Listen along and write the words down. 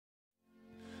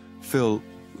Phil,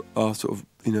 our sort of,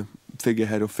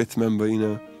 figurehead or fifth member,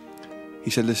 he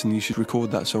said, listen, you should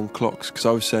record that song, Clocks, because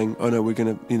I was saying, oh no, we're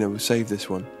going to, we'll save this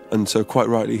one. And so quite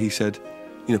rightly he said,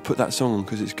 put that song on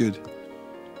because it's good.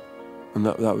 And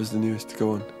that was the newest to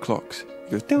go on, Clocks.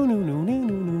 He goes, no, no, no, no,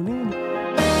 no, no, no.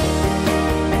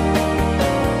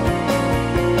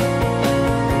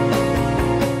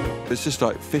 It's just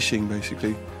like fishing,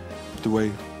 basically. The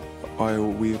way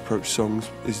we approach songs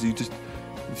is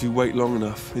if you wait long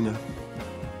enough,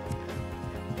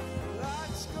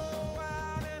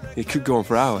 it could go on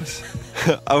for hours.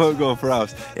 I won't go on for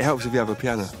hours. It helps if you have a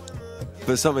piano.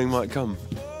 But something might come,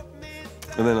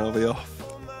 and then I'll be off.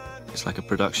 It's like a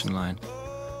production line.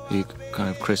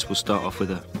 Chris will start off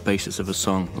with a basis of a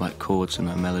song, like chords and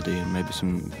a melody and maybe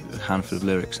a handful of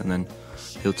lyrics, and then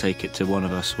he'll take it to one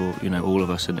of us or all of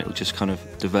us, and it'll just kind of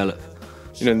develop.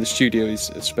 In the studio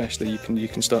especially, you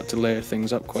can start to layer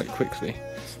things up quite quickly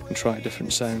and try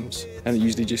different sounds, and it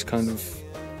usually just kind of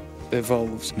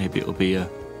evolves. Maybe it'll be a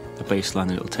bass line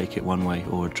that'll take it one way,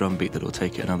 or a drum beat that'll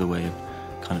take it another way, and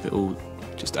kind of it all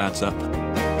just adds up.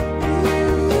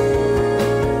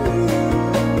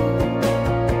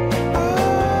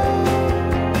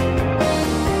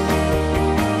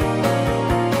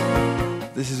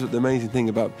 This is the amazing thing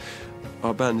about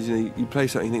our band, is you play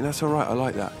something, you think, that's all right, I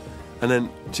like that. And then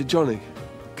to Johnny,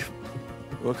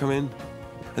 will I come in?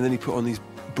 And then he put on these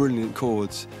brilliant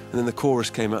chords, and then the chorus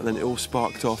came out, and then it all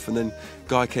sparked off, and then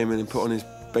Guy came in and put on his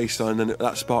bass line, and then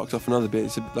that sparked off another bit.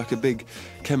 It's like a big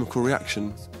chemical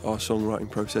reaction, our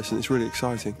songwriting process, and it's really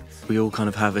exciting. We all kind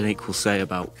of have an equal say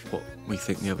about what we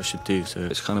think the other should do, so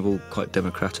it's kind of all quite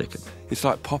democratic. It's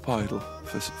like Pop Idol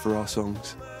for our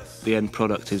songs. The end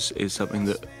product is something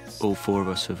that all four of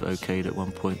us have okayed at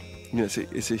one point.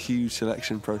 It's a huge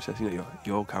selection process.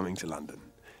 You're coming to London.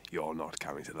 You're not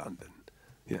coming to London.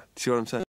 Yeah, see what I'm saying?